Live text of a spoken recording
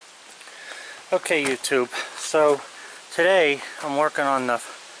Okay, YouTube. So today I'm working on my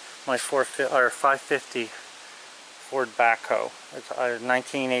 550 Ford backhoe. It's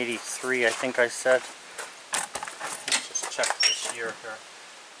 1983, I think I said. Let's just check this year here.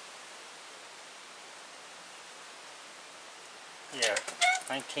 Yeah,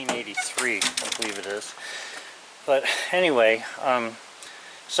 1983, I believe it is. But anyway,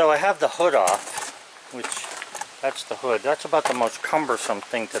 so I have the hood off, which that's the hood. That's about the most cumbersome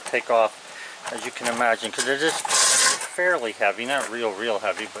thing to take off, as you can imagine, because it is fairly heavy. Not real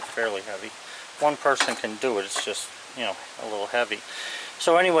heavy, but fairly heavy. One person can do it. It's just, you know, a little heavy.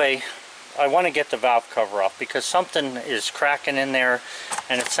 So anyway, I want to get the valve cover off because something is cracking in there,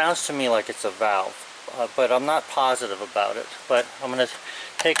 and it sounds to me like it's a valve. But I'm not positive about it. But I'm going to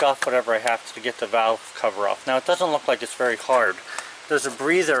take off whatever I have to get the valve cover off. Now, it doesn't look like it's very hard. There's a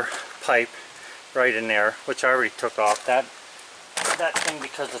breather pipe right in there, which I already took off. That thing,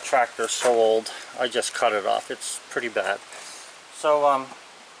 because the tractor is so old, I just cut it off. It's pretty bad. So,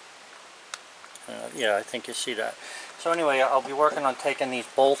 yeah, I think you see that. So anyway, I'll be working on taking these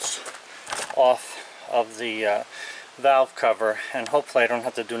bolts off of the valve cover, and hopefully I don't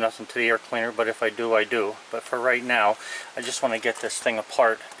have to do nothing to the air cleaner, but if I do, I do. But for right now, I just want to get this thing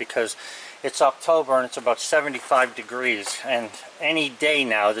apart because it's October and it's about 75 degrees, and any day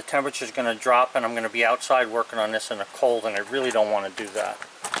now the temperature is going to drop and I'm going to be outside working on this in the cold, and I really don't want to do that.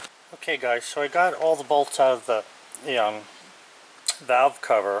 Okay guys, so I got all the bolts out of the valve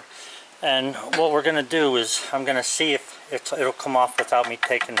cover, and what we're going to do is I'm going to see if it'll come off without me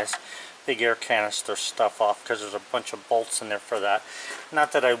taking this big air canister stuff off, because there's a bunch of bolts in there for that.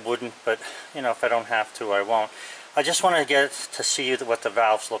 Not that I wouldn't, but you know, if I don't have to, I won't. I just want to get to see what the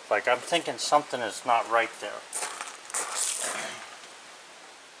valves look like. I'm thinking something is not right there.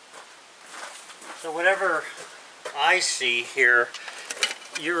 So whatever I see here,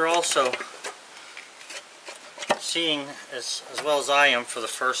 you're also seeing as well as I am for the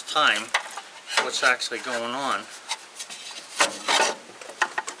first time what's actually going on.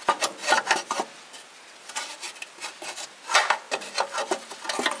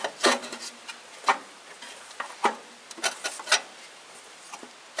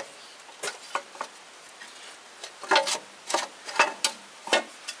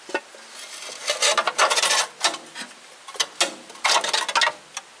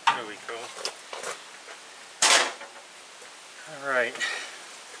 Alright,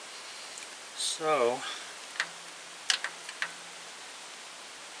 so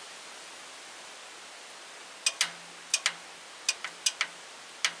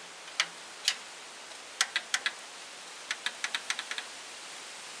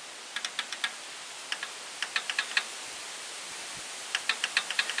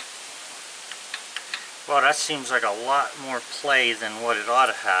well, that seems like a lot more play than what it ought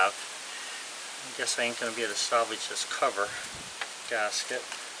to have. I guess I ain't going to be able to salvage this cover gasket.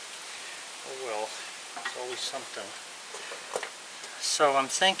 Oh well, it's always something. So I'm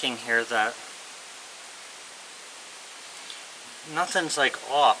thinking here that nothing's like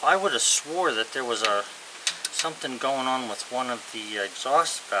off. I would have swore that there was something going on with one of the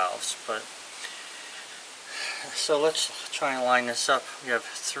exhaust valves, but so let's try and line this up. We have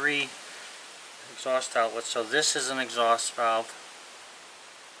 3 exhaust outlets. So this is an exhaust valve.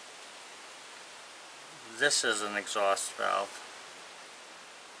 This is an exhaust valve.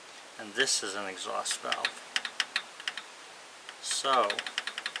 And this is an exhaust valve. So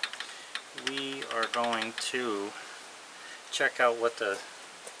we are going to check out what the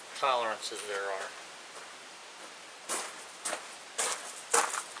tolerances there are.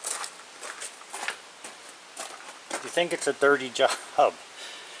 If you think it's a dirty job, I'm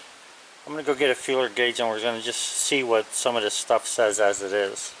going to go get a feeler gauge and we're going to just see what some of this stuff says as it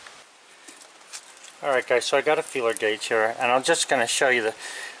is. Alright guys, so I got a feeler gauge here, and I'm just going to show you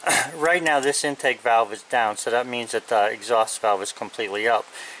right now this intake valve is down, so that means that the exhaust valve is completely up.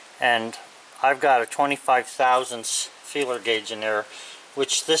 And I've got a 25 thousandths feeler gauge in there,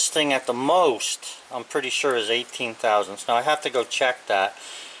 which this thing at the most, I'm pretty sure, is 18 thousandths. Now I have to go check that,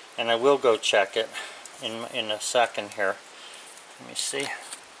 and I will go check it in a second here. Let me see.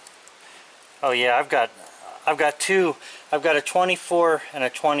 Oh yeah, I've got a 24 and a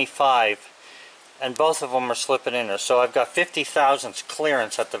 25. And both of them are slipping in there. So I've got 50 thousandths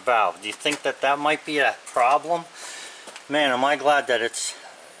clearance at the valve. Do you think that that might be a problem? Man, am I glad that it's...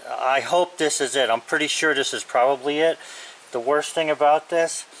 I hope this is it. I'm pretty sure this is probably it. The worst thing about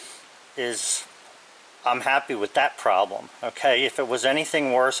this is I'm happy with that problem. Okay, if it was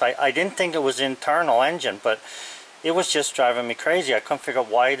anything worse, I didn't think it was internal engine, but it was just driving me crazy. I couldn't figure out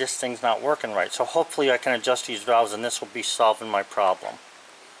why this thing's not working right. So hopefully I can adjust these valves and this will be solving my problem.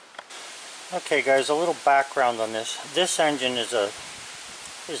 Okay guys, a little background on this. This engine is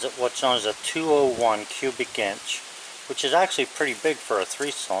what's known as a 201 cubic inch, which is actually pretty big for a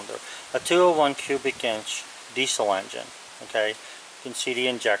 3-cylinder. A 201 cubic inch diesel engine. Okay, you can see the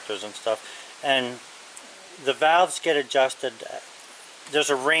injectors and stuff, and the valves get adjusted. There's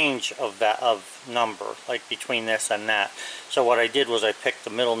a range of number, like between this and that. So what I did was I picked the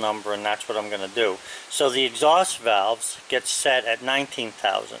middle number, and that's what I'm going to do. So the exhaust valves get set at 19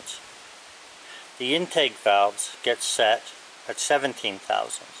 thousandths. The intake valves get set at 17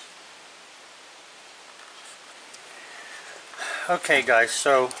 thousandths. Okay guys,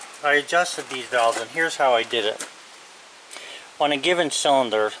 so I adjusted these valves, and here's how I did it. On a given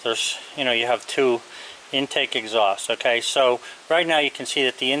cylinder, there's, you have two intake exhausts. Okay, so right now you can see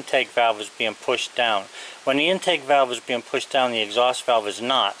that the intake valve is being pushed down. When the intake valve is being pushed down, the exhaust valve is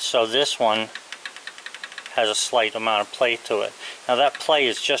not. So this one has a slight amount of play to it. Now that play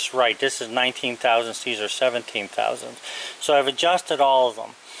is just right. This is 19 thousandths, these are 17 thousandths. So I've adjusted all of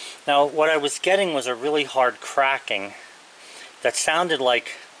them. Now what I was getting was a really hard cracking that sounded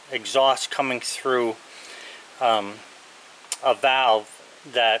like exhaust coming through a valve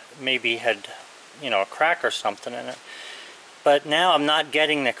that maybe had, a crack or something in it. But now I'm not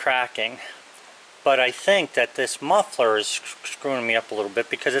getting the cracking. But I think that this muffler is screwing me up a little bit,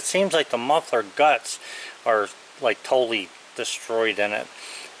 because it seems like the muffler guts are like totally destroyed in it,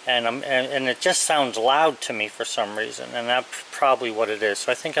 and it just sounds loud to me for some reason, and that's probably what it is.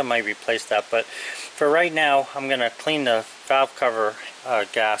 So I think I might replace that. But for right now, I'm going to clean the valve cover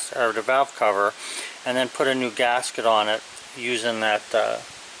the valve cover, and then put a new gasket on it using that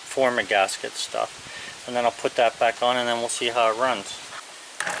former gasket stuff, and then I'll put that back on, and then we'll see how it runs.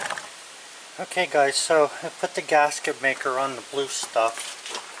 Okay guys, so I put the gasket maker on the blue stuff.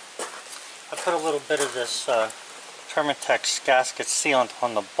 I put a little bit of this Permatex gasket sealant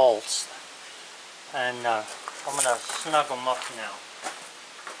on the bolts, and I'm going to snug them up now.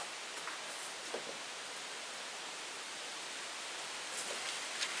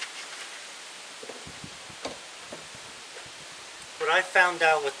 What I found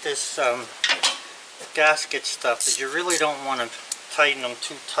out with this gasket stuff is you really don't want to tighten them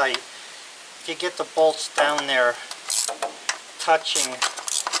too tight. If you get the bolts down there touching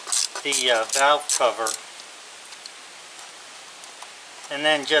the valve cover, and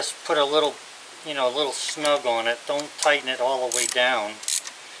then just put a little, a little snug on it. Don't tighten it all the way down,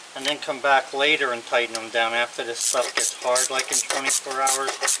 and then come back later and tighten them down after this stuff gets hard, like in 24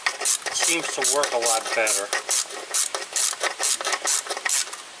 hours. It seems to work a lot better.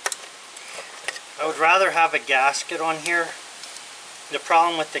 I would rather have a gasket on here. The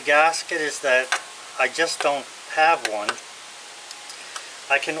problem with the gasket is that I just don't have one.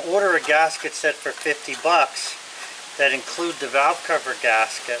 I can order a gasket set for 50 bucks that include the valve cover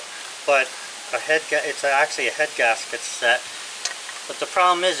gasket, but it's actually a head gasket set. But the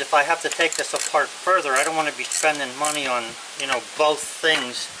problem is, if I have to take this apart further, I don't want to be spending money on, both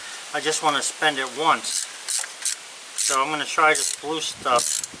things. I just want to spend it once. So I'm going to try this blue stuff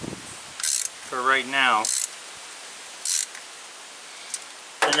for right now.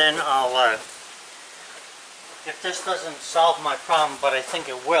 And then I'll, if this doesn't solve my problem, but I think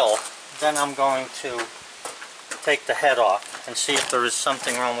it will, then I'm going to take the head off and see if there is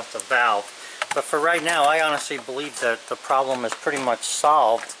something wrong with the valve. But for right now, I honestly believe that the problem is pretty much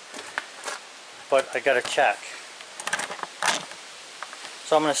solved, but I gotta check.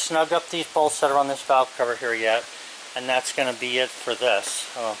 So I'm going to snug up these bolts that are on this valve cover here yet, and that's going to be it for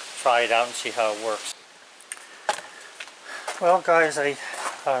this. I'll try it out and see how it works. Well guys, I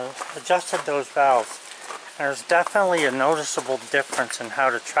adjusted those valves, and there's definitely a noticeable difference in how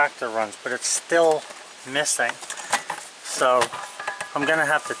the tractor runs, but it's still missing. So I'm going to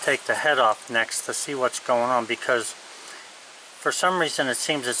have to take the head off next to see what's going on, because for some reason it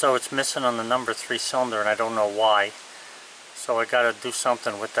seems as though it's missing on the number 3 cylinder, and I don't know why. So I got to do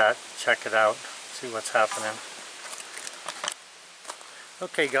something with that, check it out, see what's happening.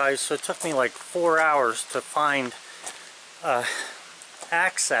 Okay guys, so it took me like 4 hours to find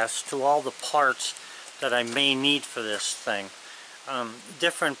access to all the parts that I may need for this thing.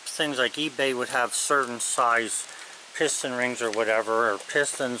 Different things, like eBay would have certain size piston rings or whatever, or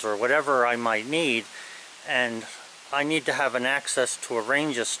pistons or whatever I might need, and I need to have an access to a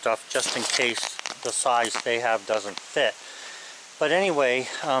range of stuff just in case the size they have doesn't fit. But anyway,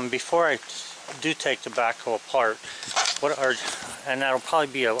 before I do take the backhoe apart, and that'll probably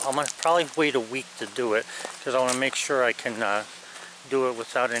be I'm gonna probably wait a week to do it, because I want to make sure I can do it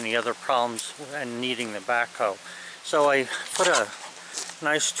without any other problems and needing the backhoe. So I put a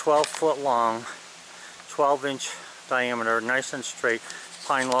nice 12-foot long, 12-inch diameter, nice and straight,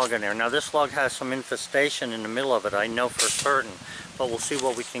 pine log in there. Now this log has some infestation in the middle of it, I know for certain, but we'll see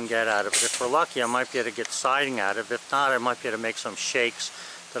what we can get out of it. If we're lucky, I might be able to get siding out of it. If not, I might be able to make some shakes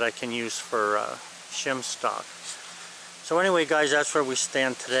that I can use for shim stock. So anyway guys, that's where we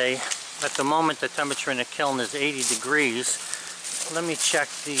stand today. At the moment the temperature in the kiln is 80 degrees. Let me check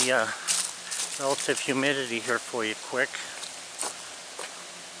the relative humidity here for you quick.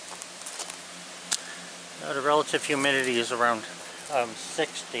 The relative humidity is around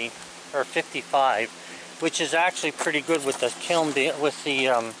 60 or 55, which is actually pretty good with the kiln, with the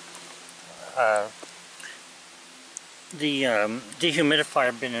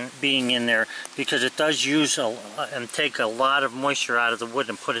dehumidifier being in there, because it does use and take a lot of moisture out of the wood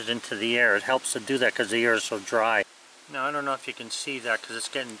and put it into the air. It helps to do that because the air is so dry. Now I don't know if you can see that because it's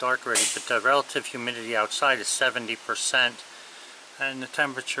getting dark already, but the relative humidity outside is 70%. And the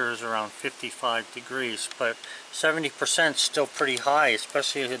temperature is around 55 degrees, but 70% is still pretty high,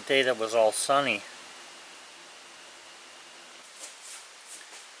 especially a day that was all sunny.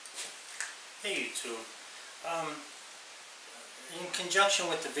 Hey YouTube, in conjunction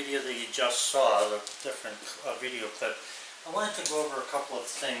with the video that you just saw, the different video clip, I wanted to go over a couple of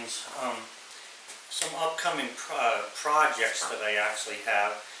things, some upcoming projects that I actually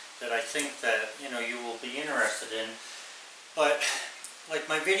have that I think that you will be interested in. But like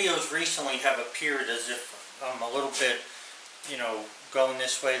my videos recently have appeared as if I'm a little bit, going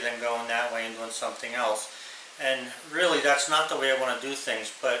this way, then going that way, and doing something else. And really, that's not the way I want to do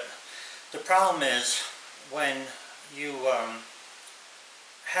things. But the problem is when you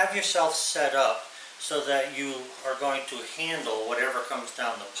have yourself set up so that you are going to handle whatever comes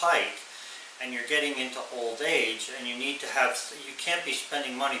down the pike, and you're getting into old age, and you can't be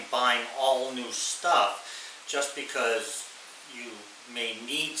spending money buying all new stuff just because you may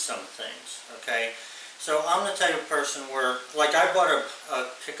need some things, okay? So I'm the type of person where, like, I bought a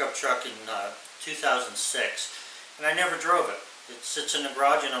pickup truck in 2006, and I never drove it. It sits in the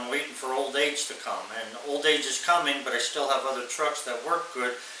garage and I'm waiting for old age to come, and old age is coming, but I still have other trucks that work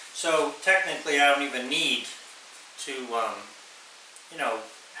good, so technically I don't even need to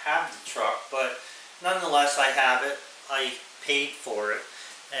have the truck, but nonetheless I have it. I paid for it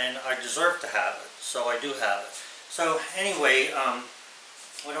and I deserve to have it, so I do have it. So anyway,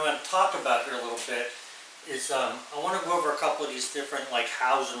 what I want to talk about here a little bit is I want to go over a couple of these different, like,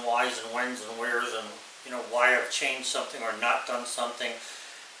 hows and whys and whens and wheres, and why I've changed something or not done something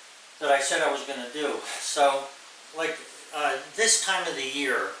that I said I was going to do. So like this time of the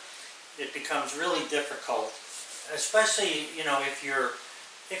year, it becomes really difficult, especially if you're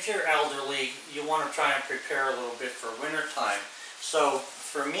elderly. You want to try and prepare a little bit for winter time. So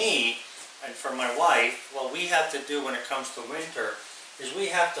for me and for my wife, what we have to do when it comes to winter is we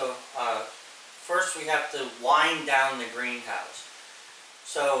have to first we have to wind down the greenhouse.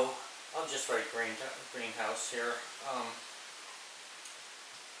 So I'll just write greenhouse here.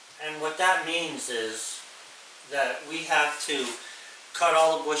 And what that means is that we have to cut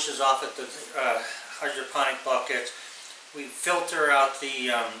all the bushes off at the hydroponic buckets. We filter out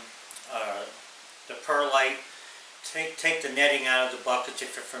the perlite, take the netting out of the buckets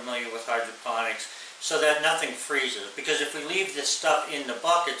if you're familiar with hydroponics, so that nothing freezes. Because if we leave this stuff in the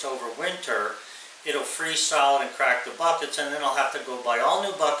buckets over winter, it'll freeze solid and crack the buckets, and then I'll have to go buy all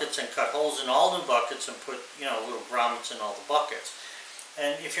new buckets and cut holes in all new buckets and put little grommets in all the buckets.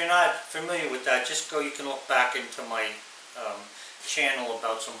 And if you're not familiar with that, you can look back into my channel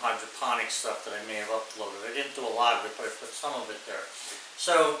about some hydroponic stuff that I may have uploaded. I didn't do a lot of it, but I put some of it there.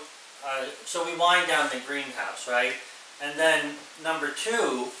 So so we wind down the greenhouse, right? And then number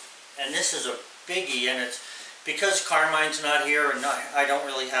two, and this is a biggie, and it's because Carmine's not here and I don't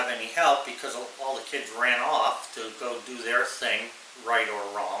really have any help because all the kids ran off to go do their thing, right or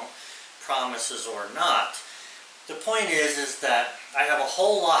wrong, promises or not. The point is that I have a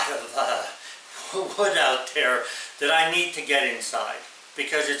whole lot of wood out there that I need to get inside,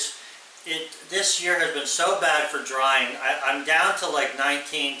 because this year has been so bad for drying. I'm down to like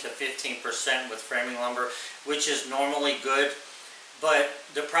 19 to 15% with framing lumber, which is normally good, but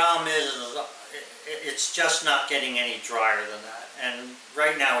the problem is it's just not getting any drier than that. And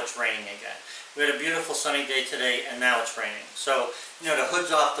right now it's raining again. We had a beautiful sunny day today, and now it's raining. So the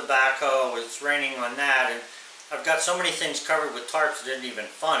hood's off the backhoe, it's raining on that, and I've got so many things covered with tarps that isn't even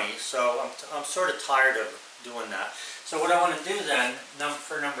funny, so I'm sort of tired of doing that. So what I want to do then,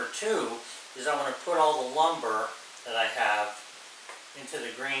 for number two, is I want to put all the lumber that I have into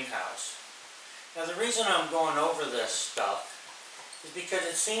the greenhouse. Now the reason I'm going over this stuff is because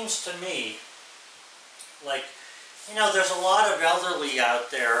it seems to me like, there's a lot of elderly out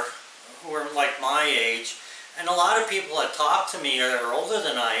there who are like my age And a lot of people that talk to me that are older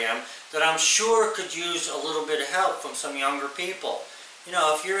than I am that I'm sure could use a little bit of help from some younger people. You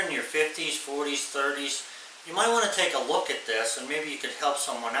know, if you're in your 50s, 40s, 30s, you might want to take a look at this and maybe you could help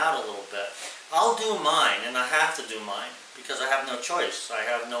someone out a little bit. I'll do mine, and I have to do mine because I have no choice. I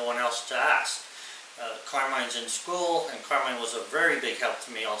have no one else to ask. Carmine's in school, and Carmine was a very big help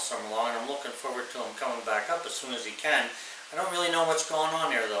to me all summer long, and I'm looking forward to him coming back up as soon as he can. I don't really know what's going on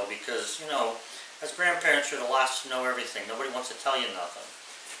there though, because, you know, as grandparents you're the last to know everything. Nobody wants to tell you nothing.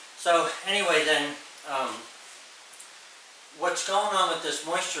 So anyway then, what's going on with this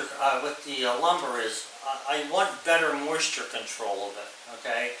moisture, with the lumber is I want better moisture control of it,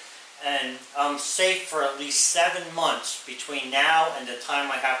 okay? And I'm safe for at least 7 months between now and the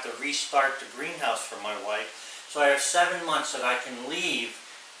time I have to restart the greenhouse for my wife. So I have 7 months that I can leave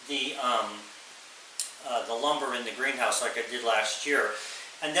the lumber in the greenhouse like I did last year.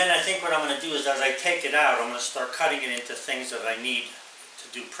 And then I think what I'm going to do is as I take it out, I'm going to start cutting it into things that I need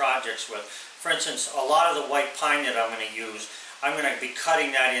to do projects with. For instance, a lot of the white pine that I'm going to use, I'm going to be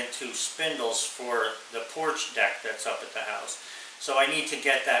cutting that into spindles for the porch deck that's up at the house. So I need to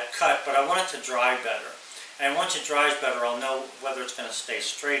get that cut, but I want it to dry better. And once it dries better, I'll know whether it's going to stay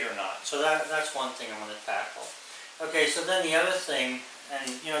straight or not. So that's one thing I'm going to tackle. Okay, so then the other thing,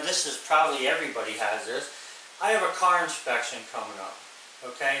 and you know, this is probably everybody has this, I have a car inspection coming up.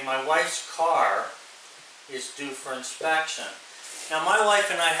 Okay, my wife's car is due for inspection. Now my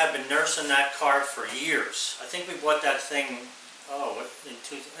wife and I have been nursing that car for years. I think we bought that thing, in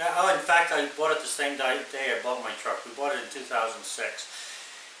fact I bought it the same day I bought my truck. We bought it in 2006.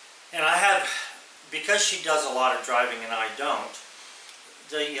 And I have, because she does a lot of driving and I don't,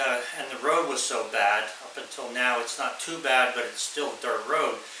 and the road was so bad, up until now it's not too bad, but it's still a dirt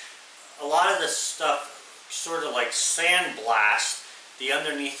road. A lot of this stuff sort of like sandblast the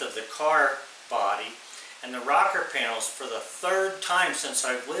underneath of the car body, and the rocker panels for the 3rd time since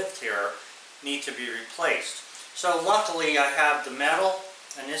I've lived here need to be replaced. So luckily I have the metal,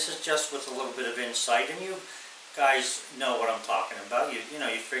 and this is just with a little bit of insight, and you guys know what I'm talking about. You know,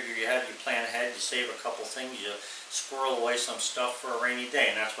 you figure you plan ahead, you save a couple things, you squirrel away some stuff for a rainy day,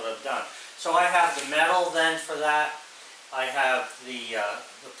 and that's what I've done. So I have the metal then for that, I have the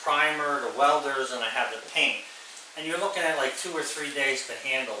primer, the welders, and I have the paint. And you're looking at like 2 or 3 days to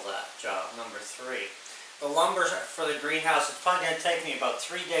handle that job, number 3. The lumber for the greenhouse, it's probably going to take me about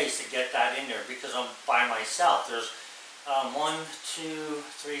 3 days to get that in there because I'm by myself. There's 1, 2,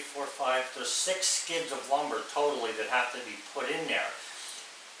 3, 4, 5, there's 6 skids of lumber totally that have to be put in there.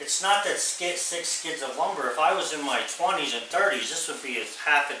 It's not that 6 skids of lumber. If I was in my 20s and 30s, this would be a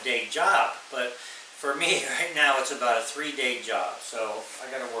half-a-day job. But for me right now, it's about a 3-day job. So I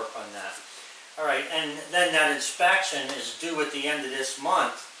got to work on that. All right, and then that inspection is due at the end of this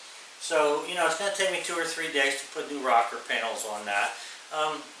month. So, you know, it's going to take me 2 or 3 days to put new rocker panels on that.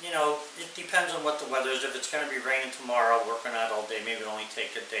 You know, it depends on what the weather is. If it's going to be raining tomorrow, working out all day, maybe it'll only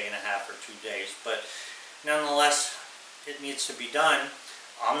take a day and a half or 2 days. But nonetheless, it needs to be done.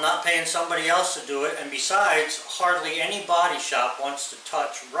 I'm not paying somebody else to do it. And besides, hardly any body shop wants to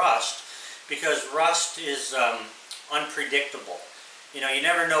touch rust because rust is unpredictable. You know, you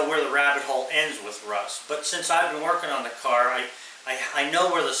never know where the rabbit hole ends with rust. But since I've been working on the car, I know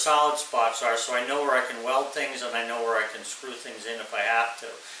where the solid spots are, so I know where I can weld things and I know where I can screw things in if I have to.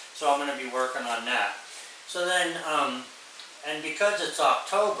 So I'm going to be working on that. So then, and because it's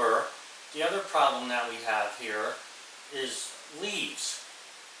October, the other problem that we have here is leaves.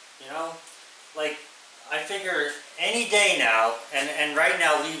 You know, like I figure any day now, and right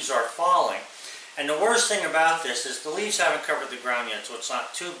now leaves are falling. And the worst thing about this is the leaves haven't covered the ground yet, so it's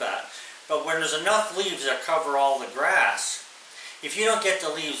not too bad. But when there's enough leaves that cover all the grass, if you don't get the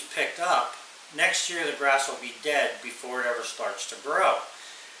leaves picked up, next year the grass will be dead before it ever starts to grow.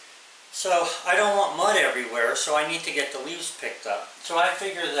 So I don't want mud everywhere, so I need to get the leaves picked up. So I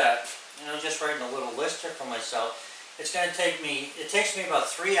figure that, you know, just writing a little list here for myself, it's going to take me, it takes me about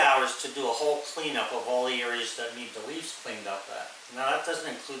 3 hours to do a whole cleanup of all the areas that need the leaves cleaned up at. Now that doesn't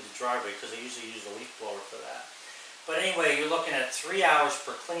include the driveway because I usually use a leaf blower for that. But anyway, you're looking at 3 hours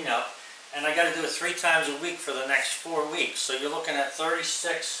per cleanup, and I got to do it 3 times a week for the next 4 weeks. So you're looking at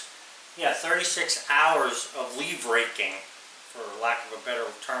 36 hours of leaf raking, for lack of a better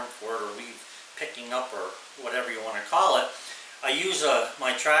term for it, or leaf picking up, or whatever you want to call it. I use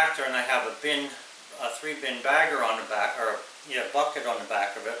my tractor, and I have a 3-bin bagger on the back, or bucket on the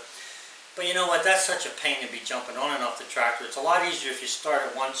back of it. But you know what, that's such a pain to be jumping on and off the tractor. It's a lot easier if you start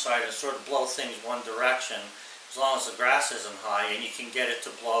at one side and sort of blow things one direction, as long as the grass isn't high, and you can get it to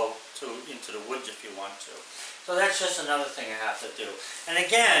blow into the woods if you want to. So that's just another thing I have to do. And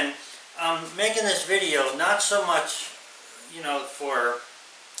again, I'm making this video not so much, you know, for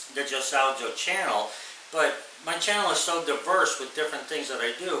the Josaljo channel, but my channel is so diverse with different things that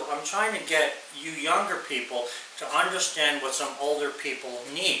I do. I'm trying to get you younger people to understand what some older people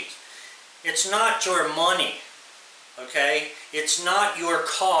need. It's not your money, okay? It's not your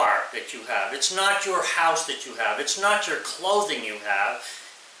car that you have. It's not your house that you have. It's not your clothing you have.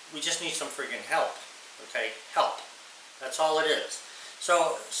 We just need some freaking help, okay? Help. That's all it is.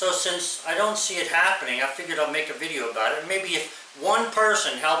 So since I don't see it happening, I figured I'll make a video about it. Maybe if one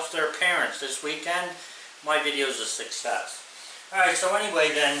person helps their parents this weekend, my video is a success. Alright, so anyway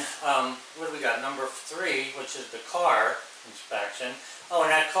then, what do we got? Number 3, which is the car inspection. Oh, and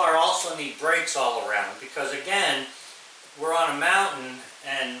that car also needs brakes all around, because again, we're on a mountain,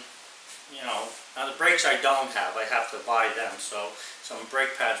 and, you know, now the brakes I don't have. I have to buy them, so some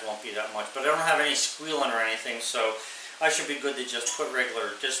brake pads won't be that much. But I don't have any squealing or anything, so I should be good to just put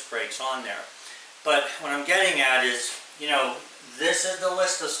regular disc brakes on there. But what I'm getting at is, you know, this is the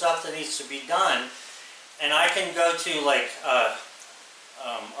list of stuff that needs to be done, and I can go to like a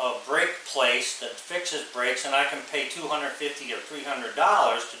brake place that fixes brakes, and I can pay $250 or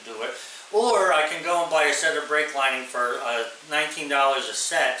 $300 to do it, or I can go and buy a set of brake lining for $19 a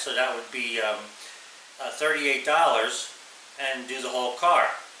set, so that would be $38, and do the whole car.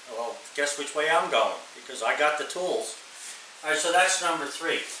 Well, guess which way I'm going, because I got the tools. Alright, so that's number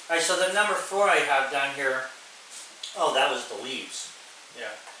 3. Alright, so the number 4 I have down here, oh, that was the leaves. Yeah,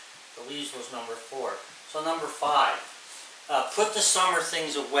 the leaves was number 4. So number 5, put the summer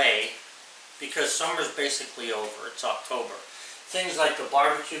things away, because summer's basically over. It's October. Things like the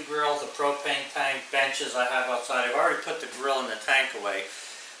barbecue grill, the propane tank, benches I have outside. I've already put the grill and the tank away,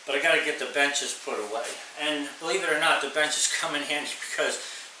 but I got to get the benches put away. And believe it or not, the benches come in handy because,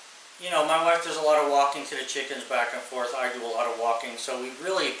 you know, my wife does a lot of walking to the chickens back and forth. I do a lot of walking, so we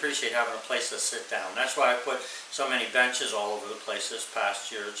really appreciate having a place to sit down. That's why I put so many benches all over the place this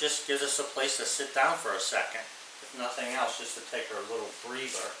past year. It just gives us a place to sit down for a second, if nothing else, just to take our little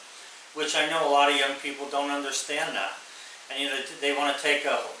breather. Which I know a lot of young people don't understand that. And you know, they want to take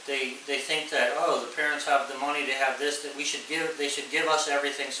a, they think that, oh, the parents have the money, they have this, that we should give, they should give us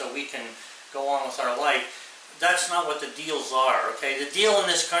everything so we can go on with our life. That's not what the deals are, okay? The deal in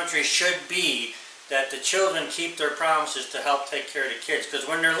this country should be that the children keep their promises to help take care of the kids. Because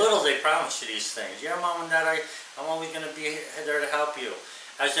when they're little, they promise you these things. Yeah, Mom and Dad, I'm always going to be there to help you.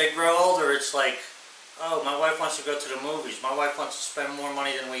 As they grow older, it's like, oh, my wife wants to go to the movies. My wife wants to spend more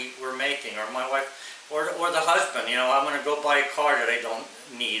money than we're making. Or my wife, or the husband, you know, I'm going to go buy a car that I don't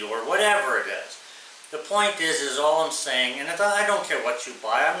need, or whatever it is. The point is all I'm saying, and I don't care what you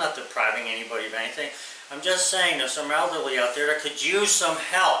buy. I'm not depriving anybody of anything. I'm just saying there's some elderly out there that could use some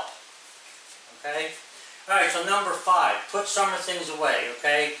help. Okay? Alright, so number 5, put summer things away,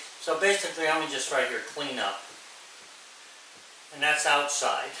 okay? So basically I'm just right here, clean up. And that's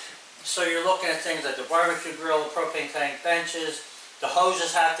outside. So you're looking at things like the barbecue grill, the propane tank, benches. The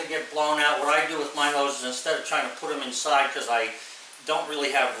hoses have to get blown out. What I do with my hoses, instead of trying to put them inside because I don't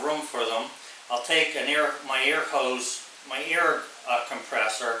really have room for them, I'll take my air hose, my air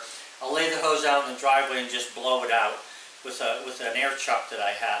compressor. I'll lay the hose out in the driveway and just blow it out with an air chuck that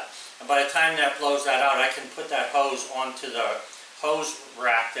I have. And by the time that blows that out, I can put that hose onto the hose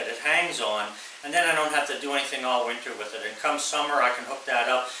rack that it hangs on, and then I don't have to do anything all winter with it. And come summer, I can hook that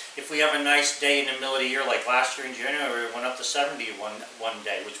up. If we have a nice day in the middle of the year, like last year in January, it went up to 70 one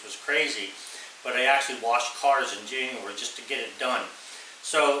day, which was crazy. But I actually washed cars in January just to get it done.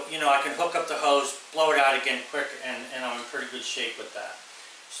 So, you know, I can hook up the hose, blow it out again quick, and I'm in pretty good shape with that.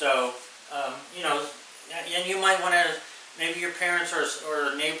 So, you know, and you might want to, maybe your parents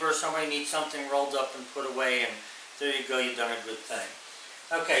or a neighbor or somebody needs something rolled up and put away, and there you go, you've done a good thing.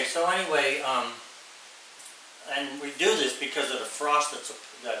 Okay, so anyway, and we do this because of the frost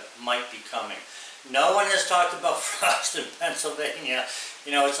that might be coming. No one has talked about frost in Pennsylvania.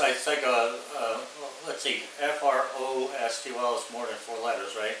 You know, it's like let's see, F-R-O-S-T, well, it's more than 4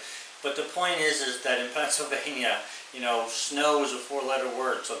 letters, right? But the point is that in Pennsylvania, you know, snow is a 4-letter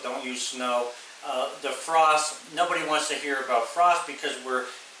word, so don't use snow. The frost, nobody wants to hear about frost because we're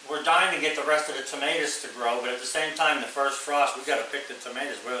dying to get the rest of the tomatoes to grow, but at the same time, the first frost, we've got to pick the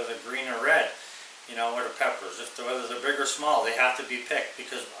tomatoes, whether they're green or red, you know, or the peppers. Whether they're big or small, they have to be picked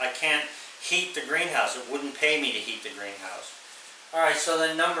because I can't heat the greenhouse. It wouldn't pay me to heat the greenhouse. Alright, so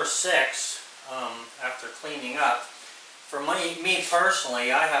then number 6, after cleaning up, for me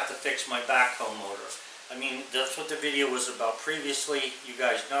personally, I have to fix my backhoe motor. I mean, that's what the video was about previously. You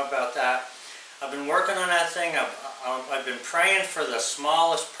guys know about that. I've been working on that thing. I've been praying for the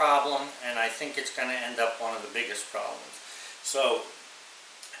smallest problem, and I think it's going to end up one of the biggest problems. So,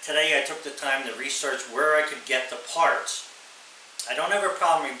 today I took the time to research where I could get the parts. I don't have a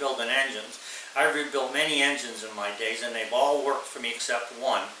problem rebuilding engines. I've rebuilt many engines in my days, and they've all worked for me except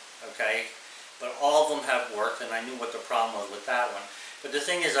one, okay? But all of them have worked, and I knew what the problem was with that one. But the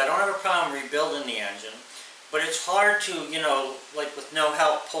thing is, I don't have a problem rebuilding the engine, but it's hard to, you know, like with no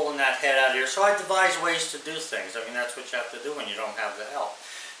help pulling that head out of here. So I devise ways to do things. I mean, that's what you have to do when you don't have the help.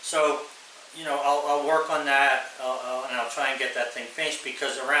 So, you know, I'll work on that, and I'll try and get that thing finished,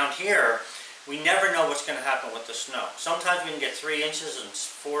 because around here, we never know what's going to happen with the snow. Sometimes we can get 3 inches and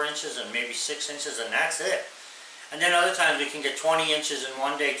 4 inches and maybe 6 inches, and that's it. And then other times we can get 20 inches in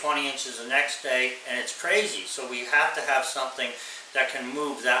one day, 20 inches the next day, and it's crazy. So we have to have something that can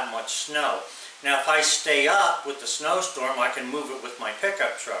move that much snow. Now if I stay up with the snowstorm, I can move it with my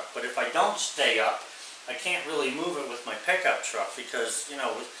pickup truck. But if I don't stay up, I can't really move it with my pickup truck, because, you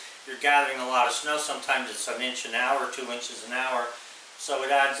know, you're gathering a lot of snow. Sometimes it's 1 inch an hour, 2 inches an hour. So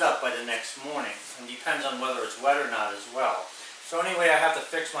it adds up by the next morning, and depends on whether it's wet or not as well. So anyway, I have to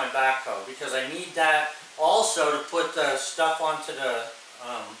fix my backhoe, because I need that also to put the stuff onto the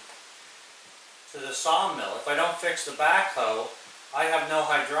sawmill. If I don't fix the backhoe, I have no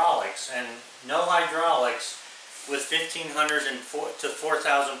hydraulics, and no hydraulics with 1,500 to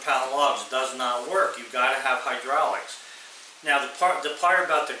 4,000 pound logs does not work. You've got to have hydraulics. Now the part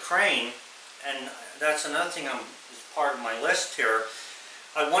about the crane, and that's another thing is part of my list here.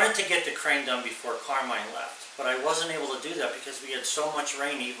 I wanted to get the crane done before Carmine left, but I wasn't able to do that because we had so much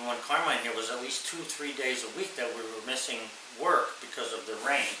rain. Even when Carmine here, was at least 2-3 days a week that we were missing work because of the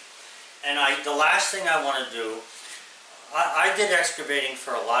rain. And the last thing I want to do, I did excavating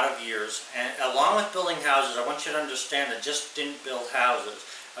for a lot of years, and along with building houses, I want you to understand I just didn't build houses.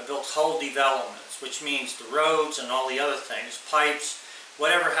 I built whole developments, which means the roads and all the other things, pipes,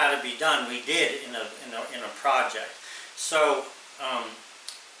 whatever had to be done, we did in a project. So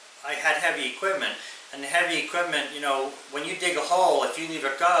I had heavy equipment, and the heavy equipment, you know, when you dig a hole, if you leave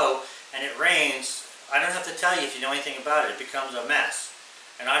it go and it rains, I don't have to tell you if you know anything about it, it becomes a mess.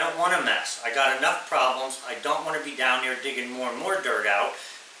 And I don't want a mess. I got enough problems. I don't want to be down there digging more and more dirt out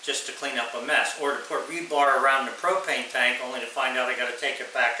just to clean up a mess, or to put rebar around the propane tank only to find out I got to take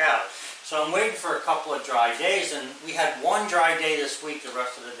it back out. So I'm waiting for a couple of dry days, and we had one dry day this week. The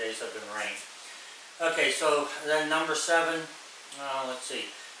rest of the days have been rain. Okay, so then number 7, let's see.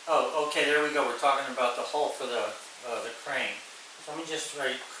 Oh, okay, there we go. We're talking about the hole for the crane. So let me just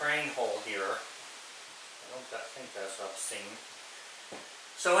write crane hole here. I think that's obscene.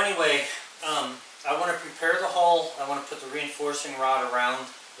 So anyway, I want to prepare the hole. I want to put the reinforcing rod around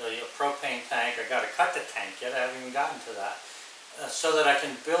the propane tank. I got to cut the tank yet. I haven't even gotten to that. So that I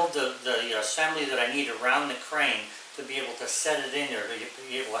can build the assembly that I need around the crane to be able to set it in there, to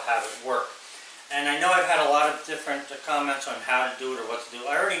be able to have it work. And I know I've had a lot of different comments on how to do it or what to do.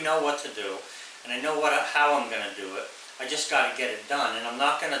 I already know what to do, and I know how I'm going to do it. I just got to get it done, and I'm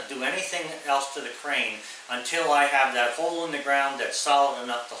not going to do anything else to the crane until I have that hole in the ground that's solid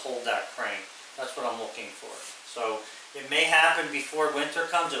enough to hold that crane. That's what I'm looking for. So it may happen before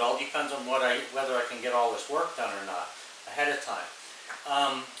winter comes. It all depends on whether I can get all this work done or not ahead of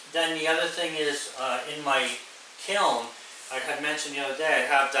time. Then the other thing is in my kiln, I had mentioned the other day, I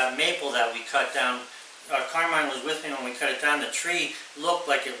have that maple that we cut down. Carmine was with me when we cut it down. The tree looked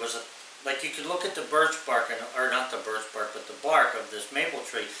like it was like you could look at the birch bark, or not the birch bark, but the bark of this maple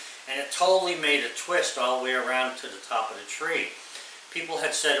tree, and it totally made a twist all the way around to the top of the tree. People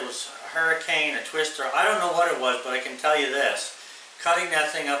had said it was a hurricane, a twister. I don't know what it was, but I can tell you this. Cutting that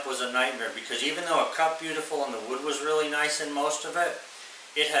thing up was a nightmare, because even though it cut beautiful and the wood was really nice in most of it,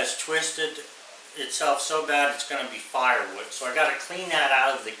 it has twisted itself so bad it's going to be firewood. So I got to clean that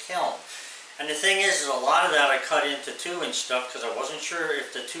out of the kiln. And the thing is a lot of that I cut into 2-inch stuff because I wasn't sure if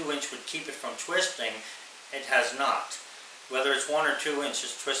the 2-inch would keep it from twisting. It has not. Whether it's 1 or 2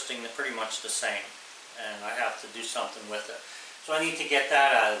 inches twisting, they're pretty much the same. And I have to do something with it. So I need to get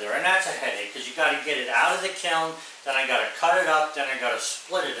that out of there. And that's a headache, because you got to get it out of the kiln, then I got to cut it up, then I got to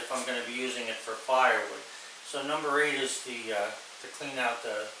split it if I'm going to be using it for firewood. So number 8 is to clean out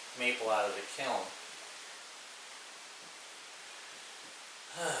the maple out of the kiln.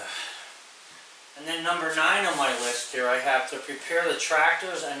 And then number 9 on my list here, I have to prepare the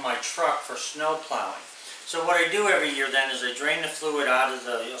tractors and my truck for snow plowing. So what I do every year then is I drain the fluid out of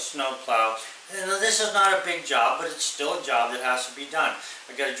the snow plow. And this is not a big job, but it's still a job that has to be done.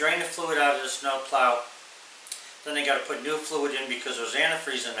 I got to drain the fluid out of the snow plow. Then I got to put new fluid in because there's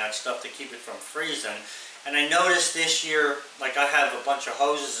antifreeze in that stuff to keep it from freezing. And I noticed this year, like I have a bunch of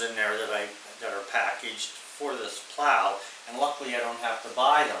hoses in there that are packaged for this plow, and luckily I don't have to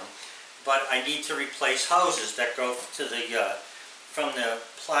buy them. But I need to replace hoses that go to the from the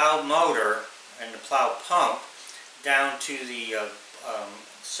plow motor and the plow pump down to the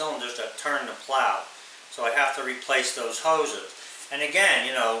cylinders that turn the plow. So I have to replace those hoses. And again,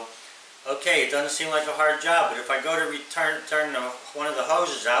 you know, okay, it doesn't seem like a hard job, but if I go to turn one of the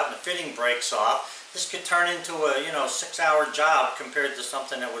hoses out and the fitting breaks off, this could turn into a, you know, 6-hour job compared to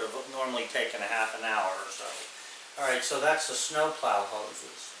something that would have normally taken a half an hour or so. Alright, so that's the snowplow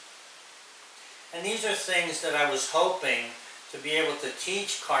hoses. And these are things that I was hoping to be able to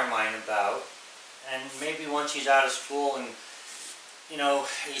teach Carmine about, and maybe once he's out of school and, you know,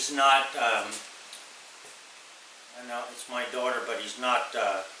 he's not, I know it's my daughter, but he's not,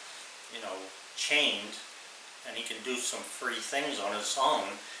 you know, chained, and he can do some free things on his own.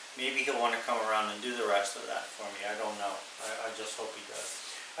 Maybe he'll want to come around and do the rest of that for me. I don't know. I just hope he does.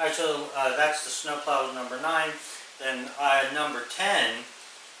 Alright, so that's the snowplow number 9. Then number 10,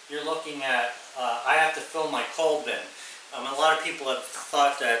 you're looking at, I have to fill my coal bin. A lot of people have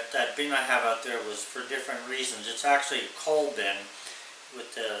thought that that bin I have out there was for different reasons. It's actually a coal bin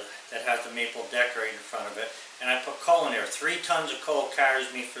with that has the maple decorator in front of it. And I put coal in there. 3 tons of coal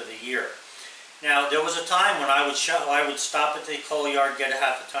carries me for the year. Now, there was a time when I would stop at the coal yard, get a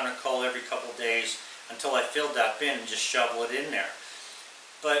half a ton of coal every couple of days until I filled that bin and just shovel it in there.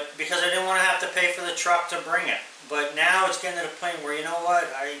 But because I didn't want to have to pay for the truck to bring it. But now it's getting to the point where, you know what,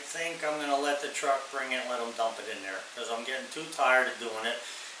 I think I'm going to let the truck bring it and let them dump it in there. Because I'm getting too tired of doing it.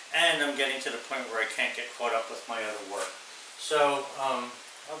 And I'm getting to the point where I can't get caught up with my other work. So,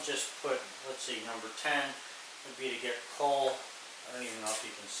 I'll just put, let's see, number 10 would be to get coal. I don't even know if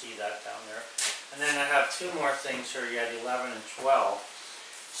you can see that down there. And then I have 2 more things here yet, 11 and 12.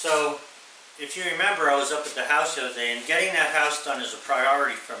 So, if you remember, I was up at the house the other day, and getting that house done is a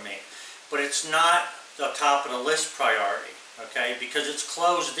priority for me. But it's not the top of the list priority, okay? Because it's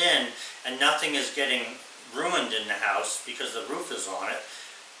closed in, and nothing is getting ruined in the house because the roof is on it.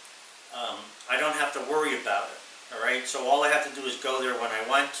 I don't have to worry about it, all right? So all I have to do is go there when I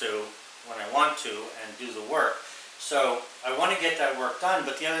want to, and do the work. So I want to get that work done,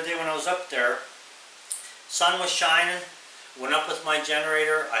 but the other day when I was up there, sun was shining, went up with my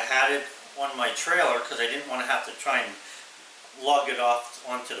generator. I had it on my trailer because I didn't want to have to try and lug it off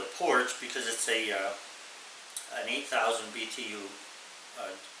onto the porch because it's an 8,000 BTU,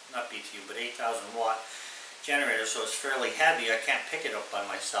 not BTU, but 8,000 watt generator, so it's fairly heavy. I can't pick it up by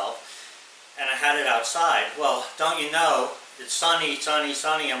myself. And I had it outside. Well, don't you know, it's sunny, sunny,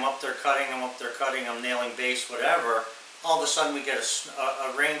 sunny. I'm up there cutting, I'm nailing base, whatever. All of a sudden we get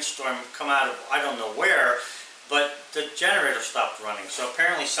a rainstorm come out of, I don't know where, but the generator stopped running. So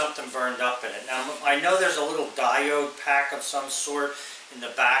apparently something burned up in it. Now, I know there's a little diode pack of some sort in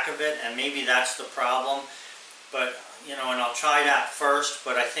the back of it, and maybe that's the problem. But, you know, and I'll try that first,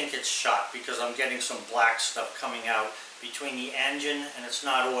 but I think it's shot because I'm getting some black stuff coming out between the engine, and it's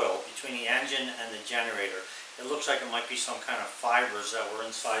not oil, between the engine and the generator. It looks like it might be some kind of fibers that were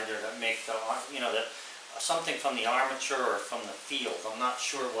inside there that make the, you know, that something from the armature or from the field. I'm not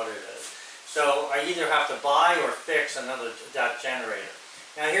sure what it is. So I either have to buy or fix that generator.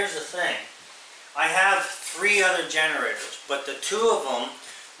 Now here's the thing. I have 3 other generators, but the 2 of them,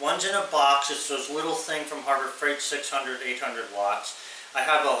 one's in a box. It's those little thing from Harbor Freight, 600, 800 watts. I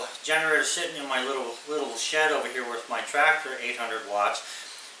have a generator sitting in my little shed over here with my tractor, 800 watts.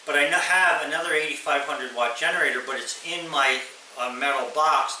 But I have another 8,500 watt generator, but it's in my metal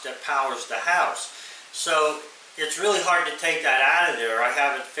box that powers the house. So it's really hard to take that out of there. I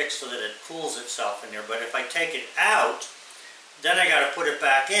have it fixed so that it cools itself in there. But if I take it out, then I got to put it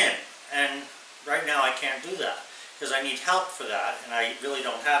back in. And right now I can't do that because I need help for that, and I really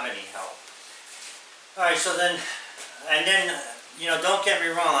don't have any help. All right, so then, and then, you know, don't get me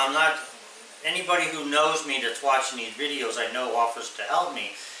wrong, I'm not, anybody who knows me that's watching these videos I know offers to help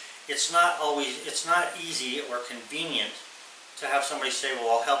me. It's not easy or convenient to have somebody say,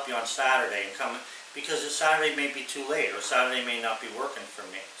 well, I'll help you on Saturday and come, because Saturday may be too late or Saturday may not be working for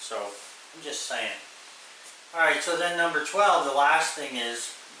me. So I'm just saying. Alright, so then number 12, the last thing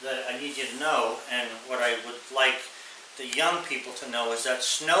is that I need you to know, and what I would like the young people to know, is that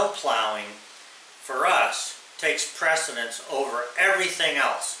snow plowing for us takes precedence over everything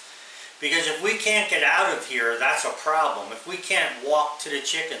else. Because if we can't get out of here, that's a problem. If we can't walk to the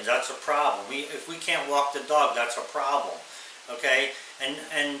chickens, that's a problem. If we can't walk the dog, that's a problem. Okay?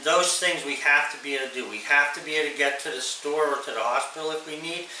 And those things we have to be able to do. We have to be able to get to the store or to the hospital if we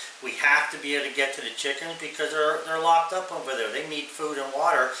need. We have to be able to get to the chickens because they're locked up over there. They need food and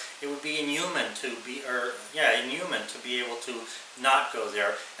water. It would be inhuman to be able to not go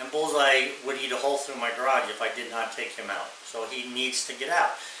there. And Bullseye would eat a hole through my garage if I did not take him out. So he needs to get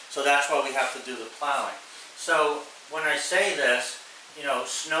out. So that's why we have to do the plowing. So when I say this, you know,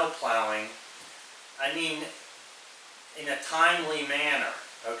 snow plowing, I mean in a timely manner,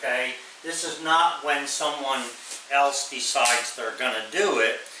 okay? This is not when someone else decides they're going to do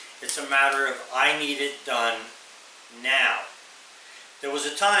it. It's a matter of I need it done now. There was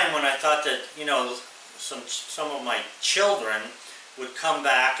a time when I thought that, you know, some of my children would come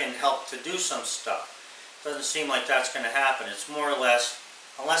back and help to do some stuff. Doesn't seem like that's going to happen. It's more or less,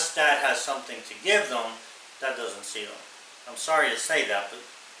 unless Dad has something to give them, Dad doesn't see them. I'm sorry to say that, but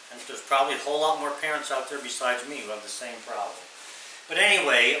and there's probably a whole lot more parents out there besides me who have the same problem. But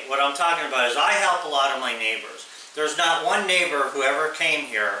anyway, what I'm talking about is I help a lot of my neighbors. There's not one neighbor who ever came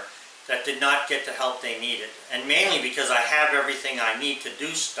here that did not get the help they needed. And mainly because I have everything I need to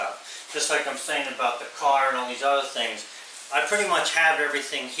do stuff. Just like I'm saying about the car and all these other things. I pretty much have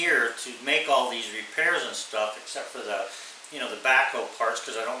everything here to make all these repairs and stuff, except for the, you know, the backhoe parts,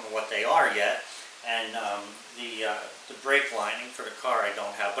 because I don't know what they are yet. And the brake lining for the car I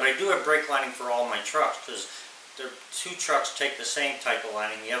don't have. But I do have brake lining for all my trucks, because two trucks take the same type of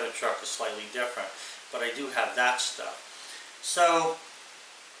lining. The other truck is slightly different. But I do have that stuff. So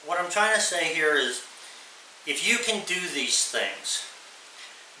what I'm trying to say here is, if you can do these things,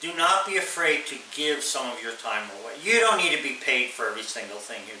 do not be afraid to give some of your time away. You don't need to be paid for every single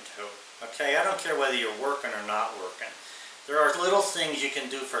thing you do. Okay? I don't care whether you're working or not working. There are little things you can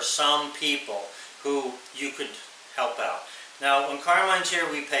do for some people who you could help out. Now, when Carmine's here,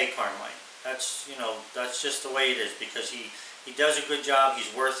 we pay Carmine. That's, you know, that's just the way it is, because he does a good job,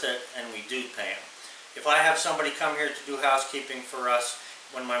 he's worth it, and we do pay him. If I have somebody come here to do housekeeping for us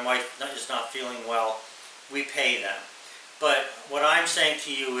when my wife is not feeling well, we pay them. But what I'm saying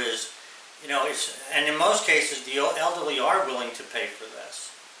to you is, you know, and in most cases, the elderly are willing to pay for this.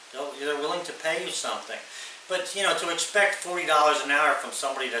 They're willing to pay you something. But, you know, to expect $40 an hour from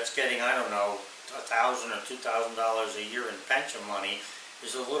somebody that's getting, I don't know, $1,000 or $2,000 a year in pension money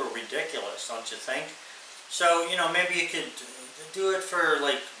is a little ridiculous, don't you think? So, you know, maybe you could do it for,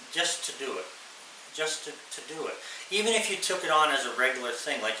 like, just to do it. Just to do it. Even if you took it on as a regular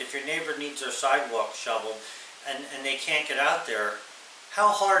thing, like if your neighbor needs their sidewalk shoveled and they can't get out there, how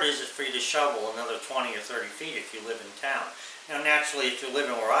hard is it for you to shovel another 20 or 30 feet if you live in town? Now, naturally, if you're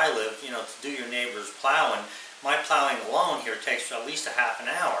living where I live, you know, to do your neighbor's plowing, my plowing alone here takes at least a half an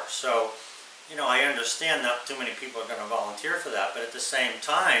hour. So, you know, I understand not too many people are going to volunteer for that, but at the same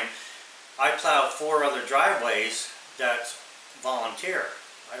time, I plow 4 other driveways that volunteer.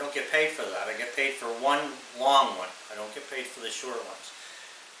 I don't get paid for that. I get paid for one long one. I don't get paid for the short ones.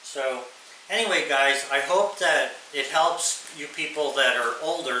 So, anyway, guys, I hope that it helps you people that are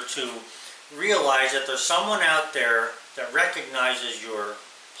older to realize that there's someone out there that recognizes your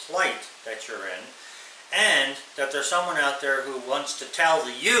plight that you're in, and that there's someone out there who wants to tell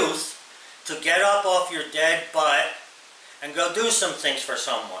the youth to get up off your dead butt and go do some things for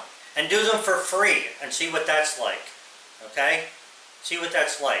someone, and do them for free, and see what that's like, okay? See what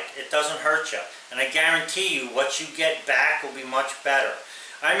that's like. It doesn't hurt you, and I guarantee you what you get back will be much better.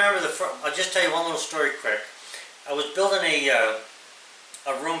 I remember I'll just tell you one little story quick. I was building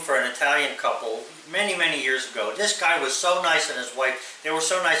a room for an Italian couple many, many years ago. This guy was so nice, and his wife, they were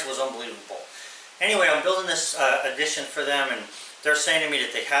so nice, it was unbelievable. Anyway, I'm building this addition for them, and they're saying to me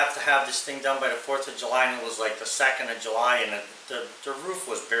that they have to have this thing done by the 4th of July, and it was like the 2nd of July, and the roof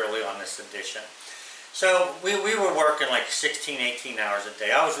was barely on this addition. So we were working like 16, 18 hours a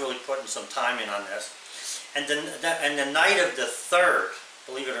day. I was really putting some time in on this. And the night of the 3rd,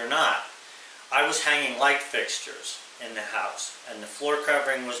 believe it or not, I was hanging light fixtures in the house, and the floor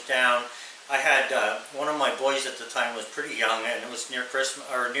covering was down. I had one of my boys at the time was pretty young, and it was near Christmas,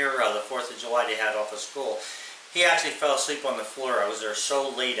 or near the 4th of July. They had off of school. He actually fell asleep on the floor. I was there so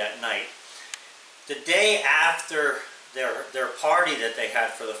late at night. The day after their party that they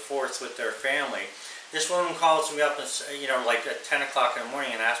had for the 4th with their family, this woman calls me up and, you know, like at 10 o'clock in the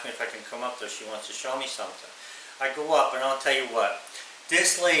morning, and asks me if I can come up there. She wants to show me something. I go up, and I'll tell you what.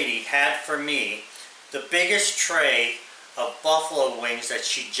 This lady had for me the biggest tray of buffalo wings that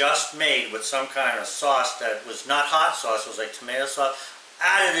she just made with some kind of sauce that was not hot sauce, it was like tomato sauce,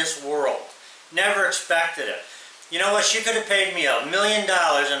 out of this world. Never expected it. You know what, she could have paid me $1 million and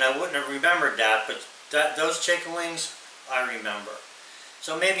I wouldn't have remembered that, but those chicken wings, I remember.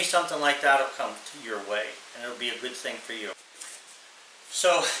 So maybe something like that will come to your way, and it'll be a good thing for you.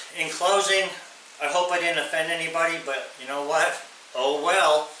 So, in closing, I hope I didn't offend anybody, but you know what? Oh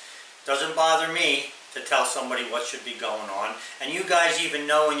well, doesn't bother me to tell somebody what should be going on. And you guys even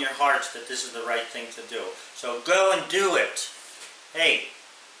know in your hearts that this is the right thing to do. So go and do it. Hey,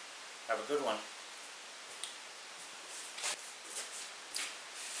 have a good one.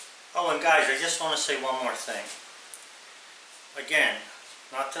 Oh, and guys, I just want to say one more thing. Again,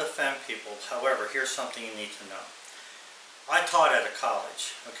 not to offend people, however, here's something you need to know. I taught at a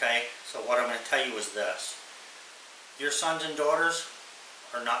college, okay? So what I'm going to tell you is this. Your sons and daughters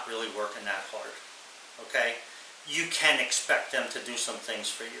are not really working that hard, okay? You can expect them to do some things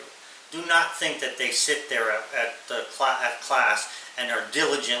for you. Do not think that they sit there at class and are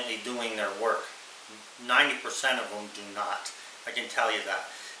diligently doing their work. 90% of them do not. I can tell you that.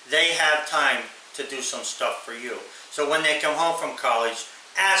 They have time to do some stuff for you. So when they come home from college,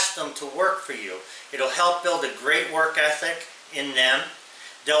 ask them to work for you. It'll help build a great work ethic in them.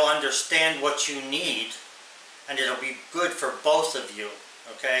 They'll understand what you need, and it'll be good for both of you,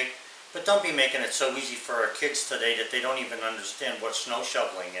 okay? But don't be making it so easy for our kids today that they don't even understand what snow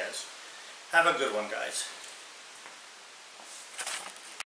shoveling is. Have a good one, guys.